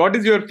 And what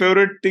is your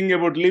favorite thing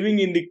about living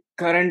in the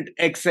current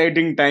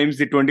exciting times,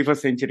 the 21st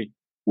century?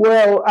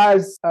 Well,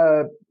 as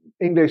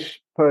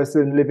English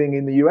person living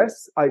in the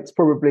US, it's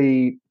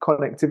probably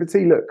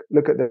connectivity.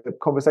 Look at the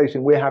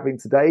conversation we're having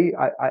today.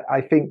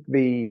 I think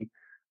the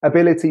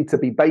ability to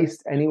be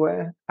based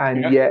anywhere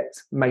and yet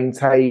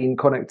maintain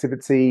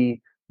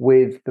connectivity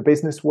with the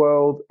business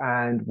world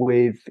and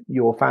with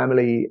your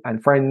family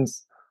and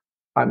friends,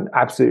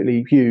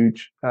 absolutely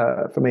huge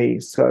for me.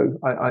 So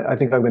I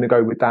think I'm going to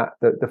go with that.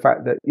 The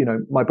fact that, you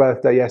know, my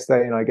birthday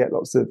yesterday and I get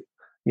lots of,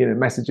 you know,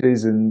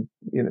 messages, and,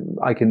 you know,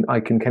 I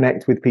can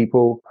connect with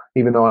people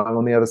even though I'm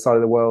on the other side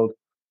of the world.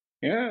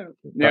 Yeah,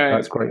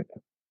 that's great.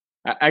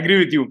 I agree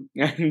with you.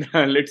 And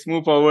let's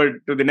move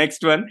forward to the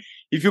next one.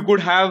 If you could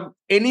have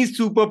any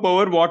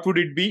superpower, what would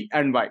it be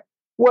and why?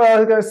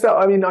 Well,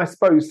 I mean, I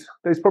suppose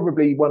there's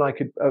probably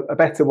a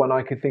better one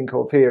I could think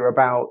of here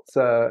about,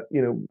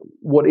 you know,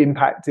 what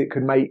impact it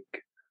could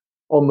make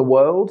on the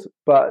world.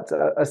 But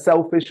a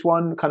selfish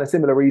one, kind of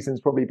similar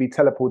reasons, probably be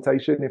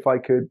teleportation. If I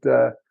could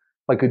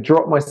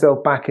drop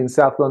myself back in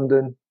South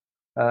London,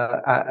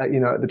 you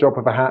know, at the drop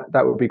of a hat,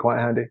 that would be quite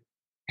handy.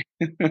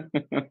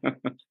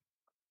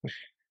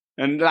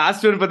 And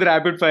last one for the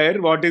rapid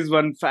fire, what is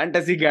one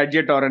fantasy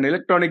gadget or an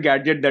electronic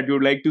gadget that you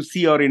would like to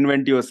see or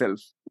invent yourself?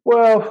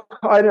 Well,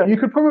 I know you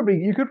could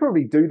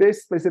probably do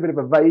this. There's a bit of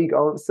a vague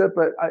answer,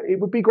 but it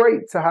would be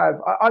great to have.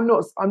 I'm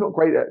not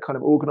great at kind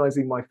of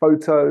organizing my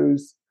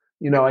photos.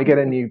 You know, I get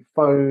a new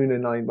phone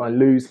and I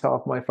lose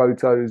half my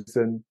photos,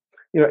 and,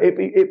 you know,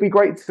 it'd be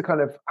great to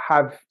kind of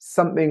have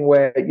something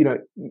where, you know,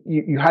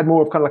 you had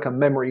more of kind of like a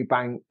memory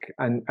bank,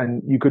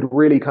 and you could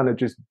really kind of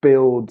just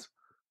build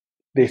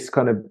this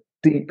kind of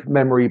deep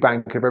memory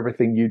bank of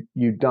everything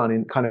you've done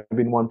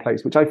in one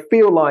place, which I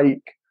feel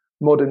like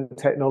modern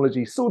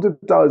technology sort of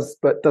does,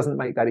 but doesn't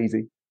make that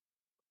easy.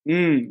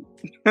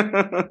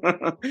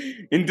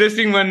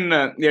 Interesting one.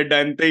 I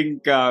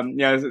think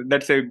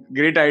that's a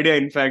great idea.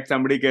 In fact,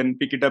 somebody can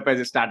pick it up as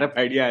a startup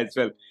idea as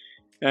well.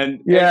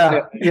 And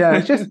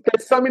it's just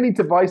there's so many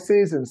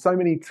devices and so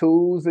many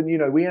tools, and, you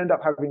know, we end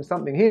up having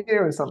something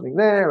here and something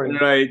there, and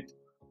right.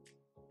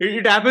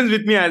 It happens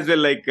with me as well.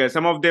 Like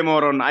some of them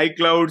are on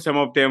iCloud, some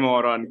of them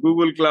are on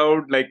Google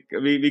Cloud. Like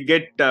we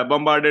get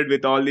bombarded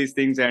with all these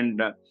things,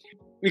 and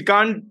we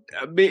can't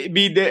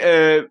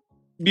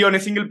be on a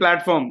single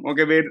platform,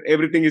 okay, where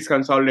everything is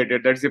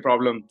consolidated. That's the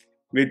problem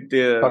with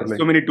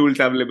so many tools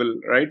available,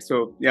 right?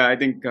 So yeah, I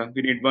think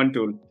we need one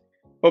tool.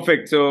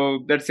 Perfect. So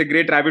that's a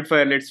great rapid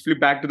fire. Let's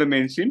flip back to the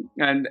mainstream.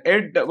 And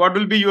Ed, what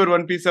will be your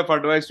one piece of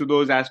advice to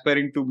those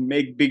aspiring to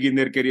make big in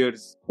their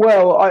careers?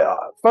 Well,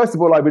 first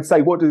of all, I would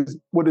say, what does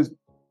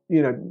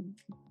you know,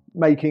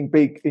 making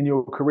big in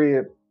your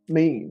career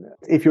mean?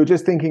 If you're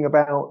just thinking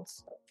about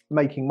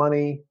making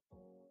money,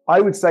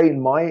 I would say,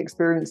 in my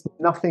experience,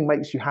 nothing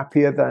makes you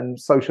happier than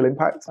social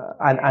impact.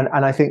 And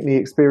I think the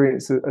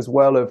experience as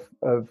well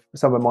of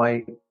some of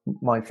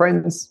my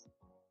friends,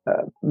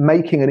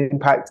 making an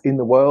impact in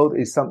the world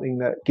is something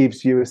that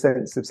gives you a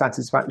sense of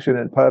satisfaction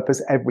and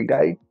purpose every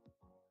day.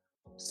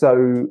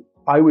 So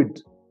I would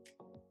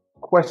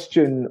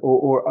question,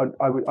 or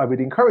I would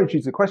encourage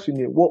you to question,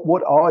 you know,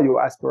 what are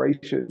your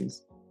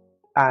aspirations,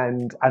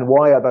 and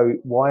why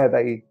are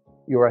they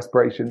your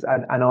aspirations,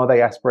 and are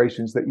they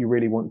aspirations that you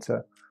really want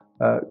to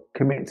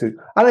commit to?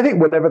 And I think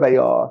whatever they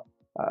are,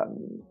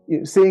 you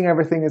know, seeing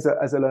everything as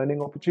a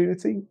learning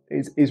opportunity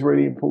is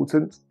really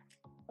important.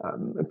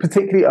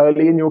 Particularly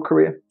early in your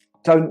career.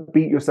 Don't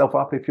beat yourself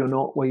up if you're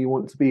not where you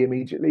want to be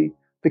immediately.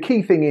 The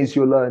key thing is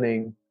you're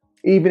learning.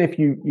 Even if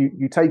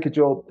you take a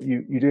job,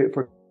 you do it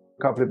for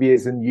a couple of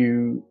years and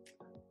you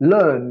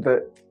learn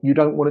that you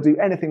don't want to do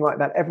anything like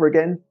that ever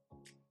again,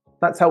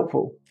 that's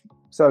helpful.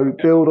 So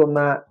build on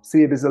that,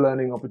 see it as a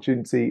learning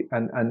opportunity,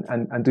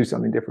 and do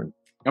something different.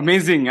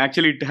 Amazing.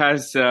 Actually, it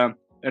has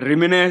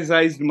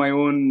reminisced my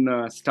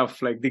own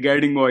stuff, like the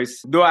guiding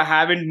voice. Though I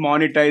haven't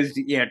monetized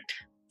yet,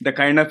 the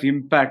kind of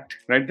impact,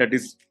 right, that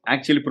is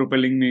actually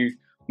propelling me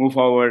move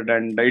forward.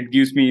 And it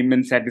gives me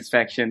immense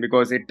satisfaction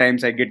because at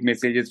times I get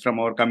messages from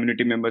our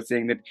community members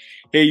saying that,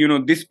 hey,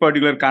 this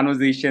particular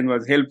conversation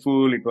was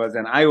helpful. It was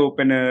an eye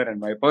opener and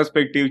my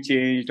perspective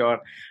changed, or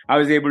I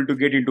was able to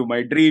get into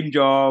my dream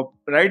job,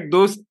 right?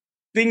 Those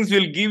things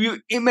will give you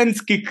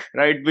immense kick,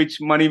 right?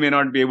 Which money may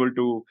not be able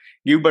to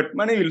give, but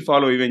money will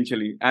follow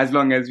eventually as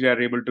long as we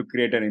are able to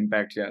create an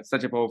impact. Yeah,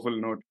 such a powerful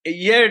note.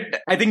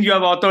 Yet, I think you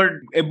have authored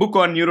a book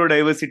on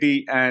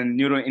neurodiversity and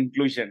neuro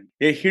inclusion,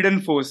 A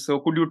Hidden Force. So,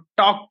 could you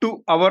talk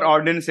to our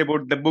audience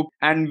about the book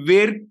and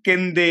where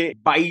can they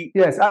buy?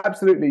 Yes,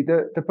 absolutely.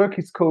 The book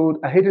is called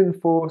A Hidden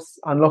Force,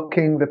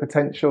 Unlocking the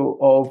Potential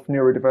of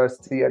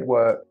Neurodiversity at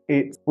Work.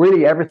 It's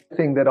really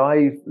everything that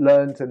I've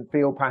learned and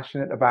feel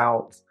passionate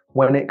about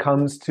when it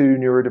comes to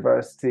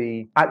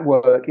neurodiversity at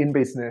work, in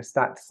business.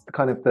 That's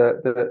kind of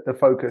the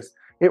focus.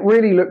 It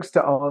really looks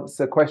to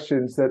answer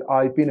questions that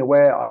I've been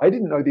aware I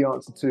didn't know the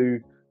answer to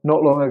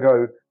not long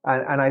ago.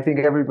 And I think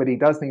everybody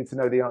does need to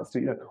know the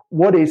answer to,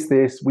 what is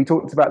this? We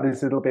talked about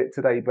this a little bit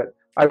today, but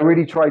I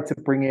really tried to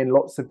bring in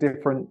lots of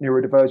different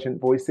neurodivergent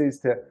voices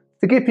to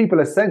give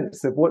people a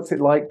sense of what's it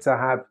like to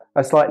have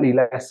a slightly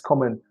less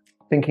common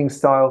thinking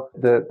style,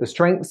 the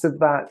strengths of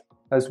that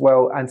as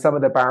well, and some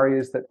of the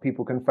barriers that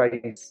people can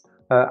face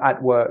at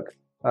work.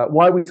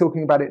 Why are we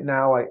talking about it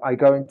now? I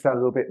go into a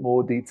little bit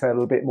more detail, a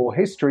little bit more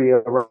history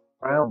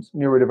around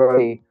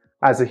neurodiversity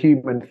as a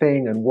human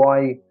thing, and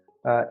why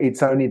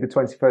it's only the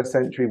 21st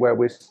century where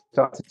we're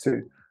starting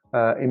to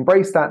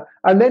embrace that.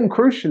 And then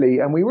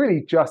crucially, and we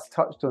really just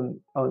touched on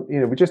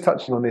we're just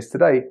touching on this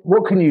today,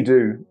 what can you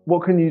do?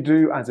 What can you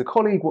do as a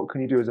colleague? What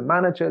can you do as a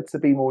manager to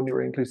be more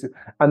neuro-inclusive?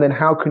 And then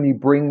how can you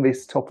bring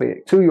this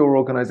topic to your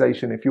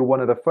organization? If you're one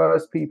of the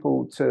first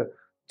people to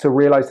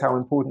realize how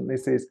important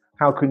this is,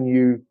 how can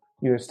you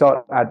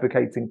start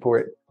advocating for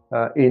it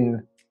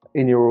in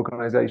your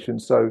organization?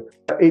 So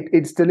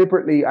it's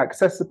deliberately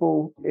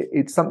accessible.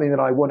 It's something that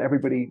I want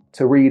everybody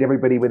to read,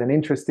 everybody with an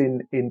interest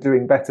in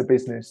doing better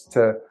business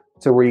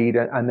to read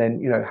and then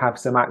have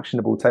some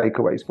actionable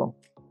takeaways from.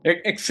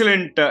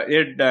 Excellent,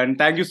 Ed, and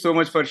thank you so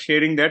much for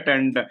sharing that.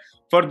 And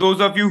for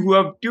those of you who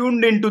have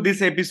tuned into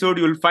this episode,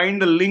 you'll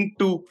find the link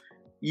to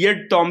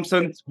Ed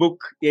Thompson's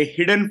book, A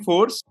Hidden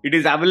Force. It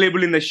is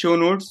available in the show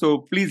notes, so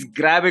please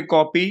grab a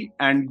copy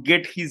and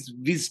get his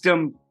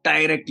wisdom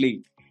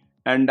directly.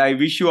 And I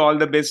wish you all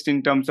the best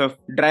in terms of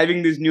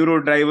driving this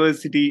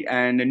neurodiversity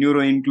and neuro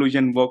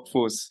inclusion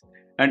workforce.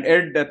 And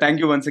Ed, thank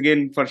you once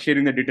again for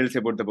sharing the details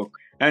about the book.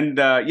 And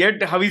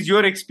Ed, how is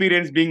your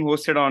experience being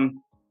hosted on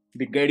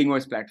the Guiding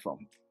Voice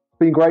platform?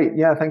 Been great.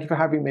 Yeah, thank you for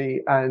having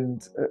me.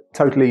 And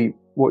totally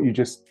what you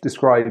just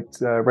described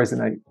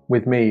resonate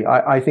with me.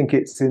 I think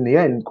it's in the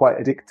end quite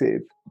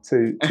addictive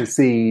to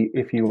see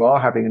if you are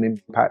having an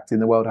impact in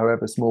the world,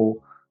 however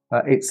small.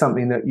 It's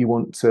something that you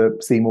want to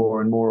see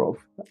more and more of,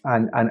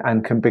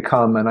 and can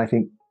become, and I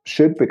think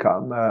should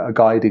become, a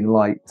guiding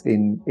light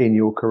in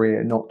your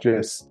career, not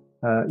just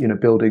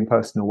building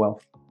personal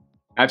wealth.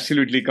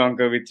 Absolutely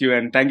concur with you,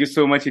 and thank you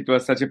so much. It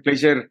was such a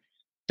pleasure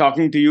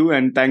talking to you,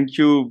 and thank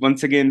you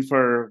once again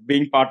for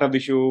being part of the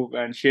show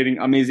and sharing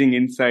amazing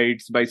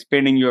insights by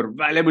spending your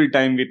valuable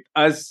time with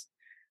us.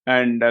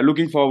 And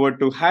looking forward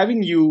to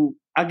having you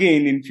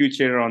again in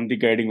future on the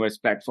Guiding Voice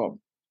platform.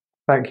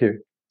 Thank you.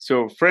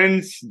 So,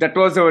 friends, that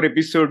was our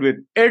episode with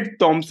Ed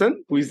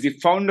Thompson, who is the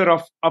founder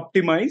of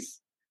Optimize.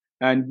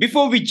 And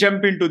before we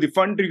jump into the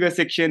fun trivia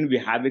section, we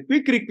have a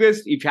quick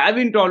request. If you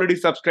haven't already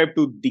subscribed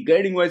to the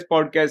Guiding Voice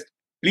podcast,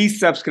 please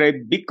subscribe,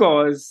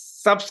 because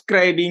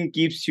subscribing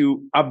keeps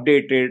you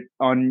updated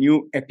on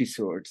new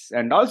episodes.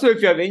 And also,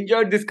 if you have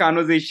enjoyed this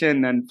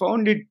conversation and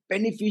found it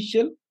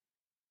beneficial,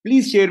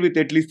 please share with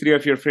at least 3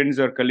 of your friends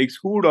or colleagues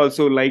who would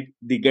also like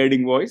the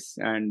Guiding Voice,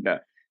 and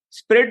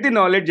spread the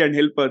knowledge and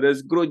help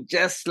others grow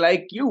just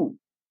like you.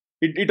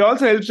 It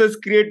also helps us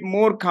create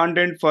more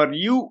content for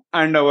you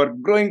and our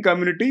growing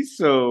community.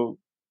 So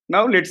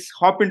now let's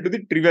hop into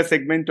the trivia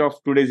segment of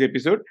today's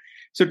episode.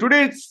 So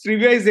today's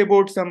trivia is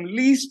about some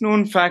least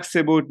known facts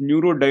about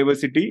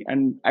neurodiversity,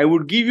 and I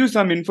would give you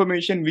some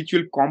information which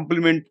will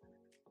complement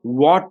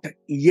what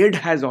Ed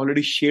has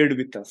already shared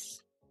with us.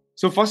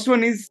 So first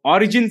one is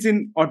origins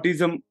in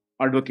autism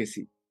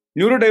advocacy.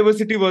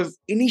 Neurodiversity was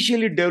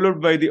initially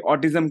developed by the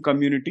autism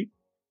community,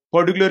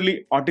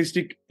 particularly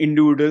autistic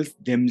individuals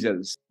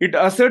themselves. It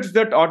asserts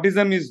that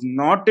autism is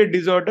not a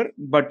disorder,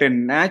 but a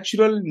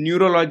natural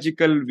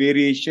neurological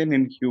variation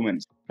in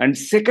humans. And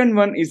second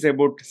one is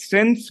about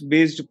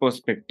strengths-based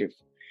perspective.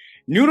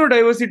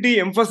 Neurodiversity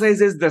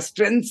emphasizes the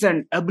strengths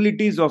and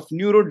abilities of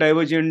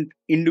neurodivergent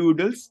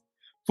individuals,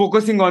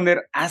 focusing on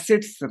their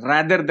assets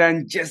rather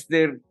than just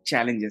their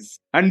challenges.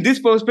 And this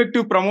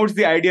perspective promotes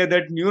the idea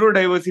that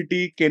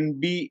neurodiversity can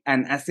be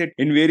an asset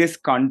in various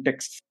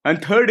contexts.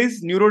 And third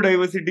is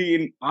neurodiversity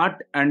in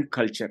art and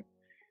culture.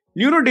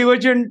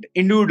 Neurodivergent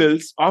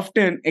individuals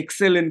often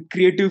excel in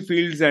creative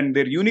fields, and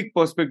their unique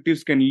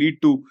perspectives can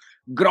lead to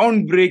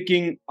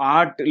groundbreaking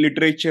art,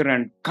 literature,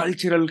 and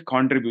cultural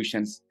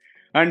contributions.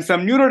 And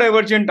some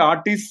neurodivergent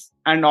artists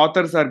and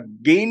authors are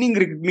gaining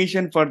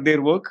recognition for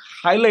their work,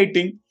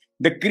 highlighting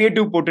the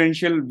creative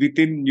potential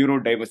within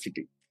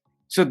neurodiversity.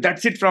 So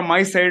that's it from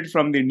my side,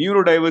 from the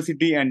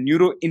neurodiversity and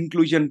neuro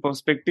inclusion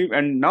perspective.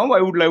 And now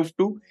I would love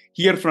to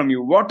hear from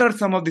you. What are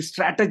some of the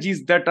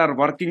strategies that are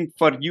working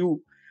for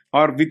you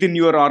or within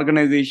your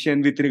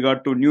organization with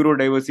regard to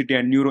neurodiversity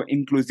and neuro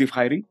inclusive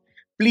hiring?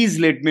 Please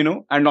let me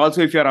know. And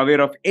also, if you are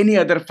aware of any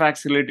other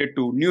facts related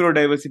to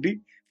neurodiversity,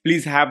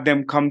 please have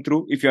them come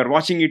through. If you are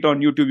watching it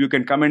on YouTube, you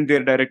can comment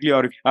there directly.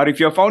 Or if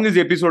you have found this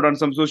episode on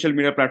some social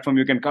media platform,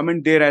 you can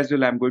comment there as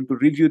well. I'm going to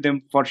review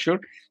them for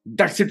sure.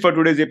 That's it for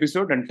today's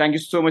episode. And thank you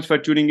so much for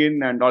tuning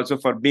in and also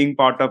for being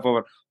part of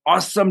our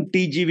awesome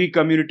TGV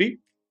community.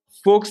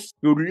 Folks,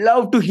 we would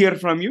love to hear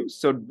from you.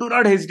 So do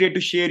not hesitate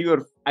to share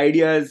your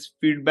ideas,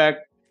 feedback,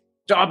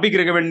 topic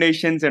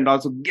recommendations, and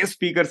also guest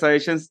speaker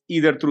suggestions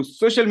either through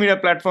social media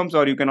platforms,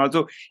 or you can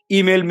also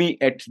email me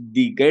at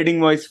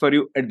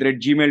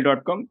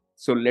theguidingvoiceforyou@gmail.com.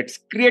 So let's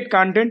create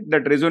content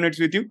that resonates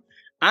with you.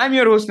 I'm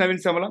your host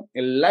Navin Samala,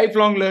 a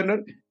lifelong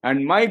learner,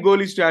 and my goal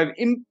is to have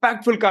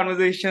impactful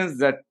conversations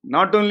that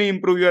not only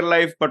improve your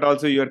life but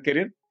also your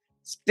career.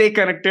 Stay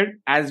connected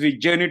as we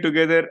journey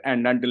together,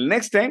 and until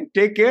next time,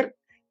 take care,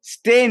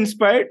 stay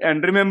inspired,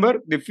 and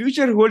remember, the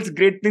future holds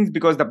great things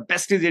because the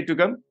best is yet to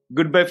come.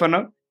 Goodbye for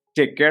now.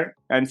 Take care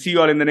and see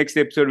you all in the next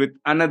episode with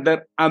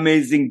another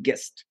amazing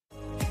guest.